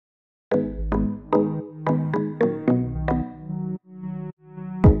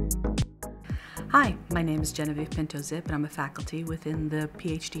Hi, my name is Genevieve Pinto-Zip, and I'm a faculty within the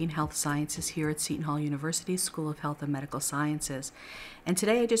PhD in Health Sciences here at Seton Hall University School of Health and Medical Sciences. And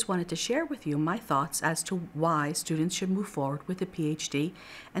today I just wanted to share with you my thoughts as to why students should move forward with a PhD,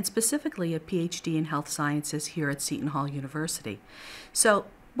 and specifically a PhD in Health Sciences here at Seton Hall University. So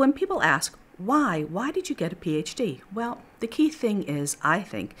when people ask, why did you get a PhD? Well, the key thing is, I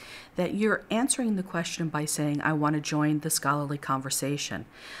think, that you're answering the question by saying, I want to join the scholarly conversation.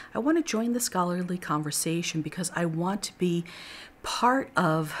 I want to join the scholarly conversation because I want to be part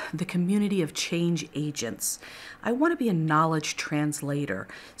of the community of change agents. I want to be a knowledge translator,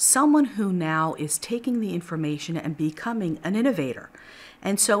 someone who now is taking the information and becoming an innovator.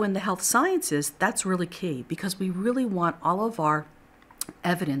 And so in the health sciences, that's really key because we really want all of our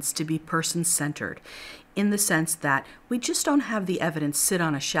evidence to be person-centered, in the sense that we just don't have the evidence sit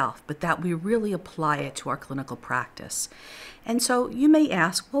on a shelf, but that we really apply it to our clinical practice. And so you may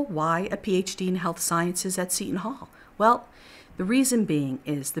ask, well, why a PhD in health sciences at Seton Hall? Well, the reason being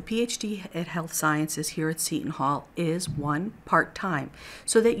is the PhD at health sciences here at Seton Hall is, one, part-time,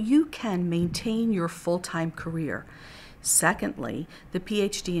 so that you can maintain your full-time career. Secondly, the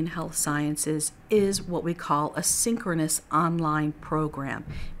PhD in health sciences is what we call a synchronous online program,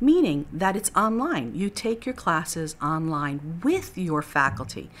 meaning that it's online. You take your classes online with your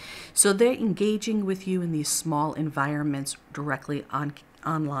faculty. So they're engaging with you in these small environments directly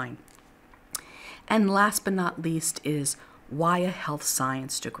online. And last but not least is, why a health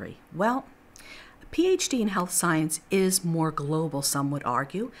science degree? Well, PhD in health science is more global, some would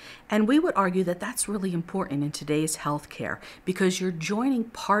argue, and we would argue that that's really important in today's healthcare because you're joining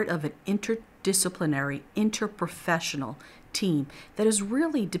part of an interdisciplinary, interprofessional team that is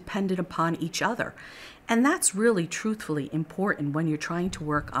really dependent upon each other. And that's really, truthfully, important when you're trying to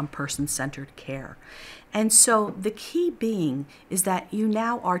work on person-centered care. And so the key being is that you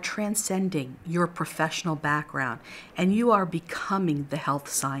now are transcending your professional background and you are becoming the health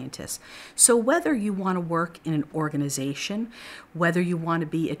scientist. So whether you want to work in an organization, whether you want to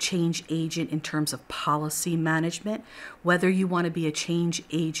be a change agent in terms of policy management, whether you want to be a change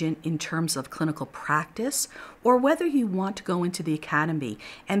agent in terms of clinical practice, or whether you want to go into the academy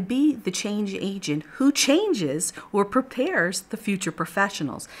and be the change agent who changes or prepares the future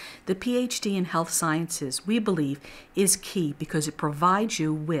professionals. The PhD in health sciences, we believe, is key because it provides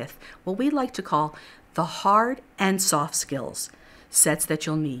you with what we like to call the hard and soft skills sets that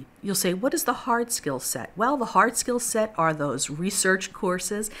you'll need. You'll say, what is the hard skill set? Well, the hard skill set are those research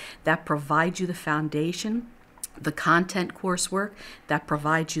courses that provide you the foundation, the content coursework that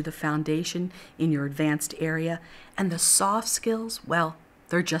provides you the foundation in your advanced area, and the soft skills, well,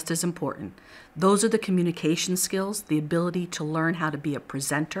 they're just as important. Those are the communication skills, the ability to learn how to be a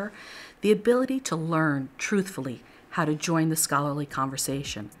presenter, the ability to learn, truthfully, how to join the scholarly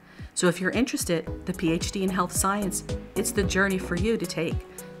conversation. So if you're interested, the PhD in health science, it's the journey for you to take.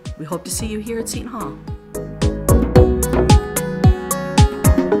 We hope to see you here at Seton Hall.